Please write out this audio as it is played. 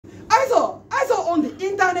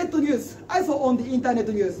news. I saw on the internet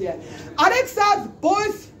news. Yeah, Alexa's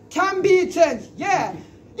voice can be changed. Yeah.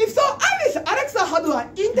 If so, I wish Alexa had an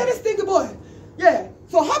interesting voice. Yeah.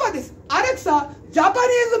 So how about this? Alexa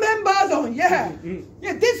Japanese version. Yeah.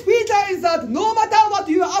 Yeah. This feature is that no matter what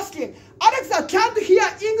you are asking, Alexa can't hear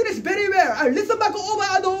English very well. I listen back over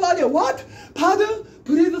and over. What? Pardon?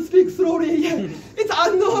 Please speak slowly. Yeah. It's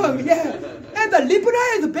unknown. Yeah. And the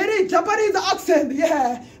reply is very Japanese accent.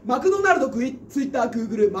 Yeah. McDonald's, Twitter,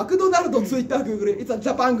 Google. McDonald's, Twitter, Google. It's a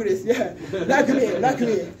Japanese. Yeah. Like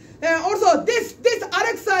me. And also, this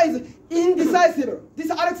Alexa is indecisive. This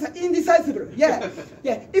Alexa indecisive. Yeah.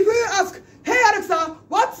 Yeah. If you ask, hey Alexa,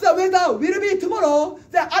 what's the weather will be tomorrow?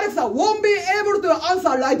 Then Alexa won't be able to answer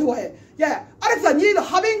right away. Yeah. Alexa needs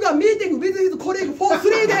having a meeting with his colleague for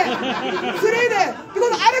 3 days. 3 days.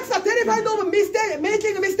 Because Alexa terrified of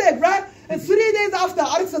making a mistake, right? And 3 days after,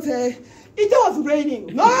 Alexa say, it was raining.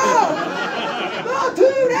 No,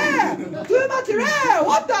 too rare, too much rare.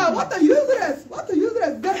 What the useless? What the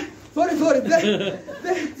useless? Sorry.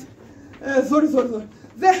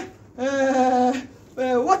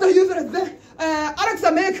 What the useless?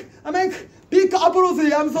 Alexa make big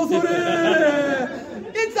apology. I'm so sorry.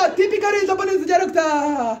 It's a typically Japanese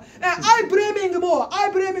character. I'm blaming more.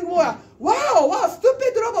 Wow,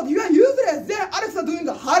 stupid robot, you are useless. Then Alexa doing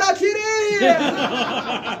harakiri.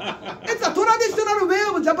 It's a traditional way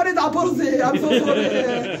of Japanese apology. I'm so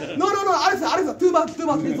sorry. No, Alexa, too much.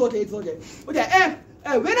 It's okay. Okay,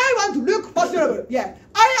 and when I want to look fashionable, yeah,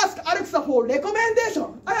 I ask Alexa for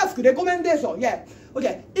recommendation. Yeah.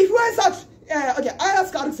 Okay, if I search, okay, I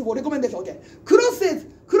ask Alexa for recommendation. Okay, crosses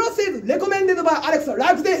recommended by Alexa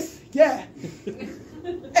like this. Yeah.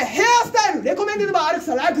 A hairstyle recommended by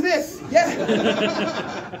Alexa like this. Yeah.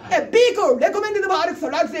 A vehicle recommended by Alexa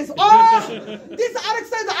like this. Oh, this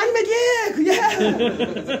Alexa is anime geek.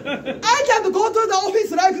 Yeah. I can't go to the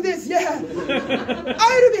office like this. Yeah.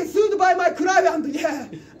 I'll be sued by my client. Yeah.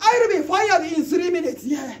 I'll be fired in 3 minutes.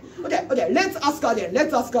 Yeah. Okay. Let's ask again.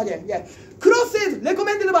 Yeah. Crosses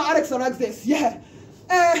recommended by Alexa like this. Yeah.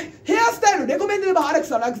 Hairstyle recommended by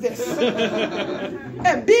Alexa like this.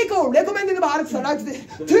 Vehicle recommended by Alexa like this.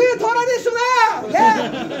 Too traditional!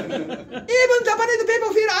 Yeah! Even Japanese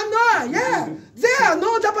people feel unknown! Yeah! There are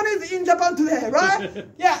no Japanese in Japan today, right?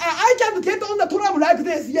 Yeah, I can't get on the tram like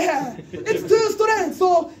this, yeah! It's too strange,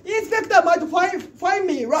 so inspector might find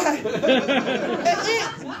me, right?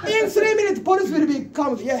 In 3 minutes, police will be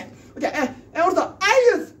coming, yeah. Okay, and also,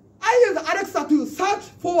 I use Alexa to search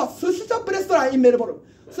for a sushi shop restaurant in Melbourne.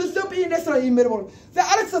 Then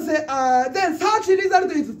Alexa say, then search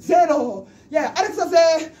result is 0. Yeah, Alexa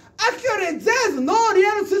say, actually there's no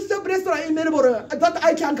real sushi shop restaurant in Melbourne that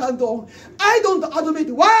I can count on. I don't admit.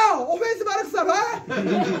 Wow, offensive Alexa, right?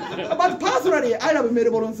 But personally, I love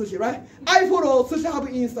Melbourne sushi, right? I follow Sushi Hub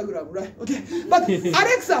Instagram, right? Okay, but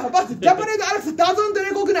Japanese Alexa doesn't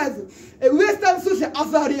recognize Western sushi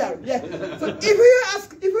as a real. Yeah. So if you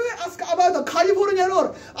ask about the California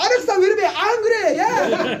roll, Alexa will be angry.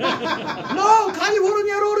 Yeah. No,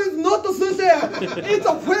 California roll is not sushi. It's a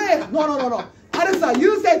fake. No. Alexa,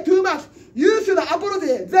 you say too much. You should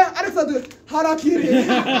apologize. Then Alexa do harakiri.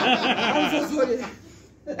 I'm so sorry.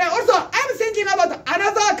 And also, I'm thinking about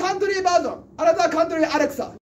another country version. Another country Alexa.